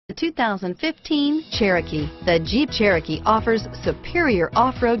The 2015 Cherokee. The Jeep Cherokee offers superior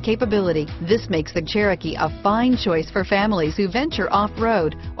off-road capability. This makes the Cherokee a fine choice for families who venture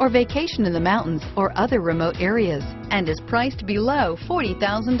off-road or vacation in the mountains or other remote areas, and is priced below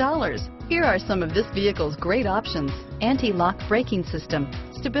 $40,000. Here are some of this vehicle's great options: anti-lock braking system,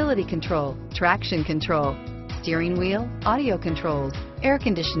 stability control, traction control, steering wheel audio controls, air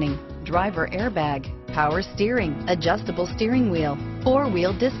conditioning, driver airbag, power steering, adjustable steering wheel,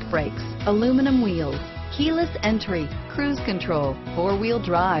 four-wheel disc brakes, aluminum wheels, keyless entry, cruise control, four-wheel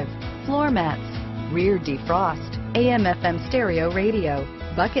drive, floor mats, rear defrost, AM/FM stereo radio,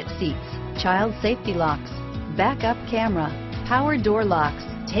 bucket seats, child safety locks, backup camera, power door locks.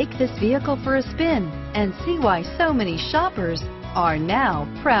 Take this vehicle for a spin and see why so many shoppers are now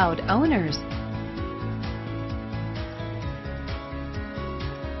proud owners.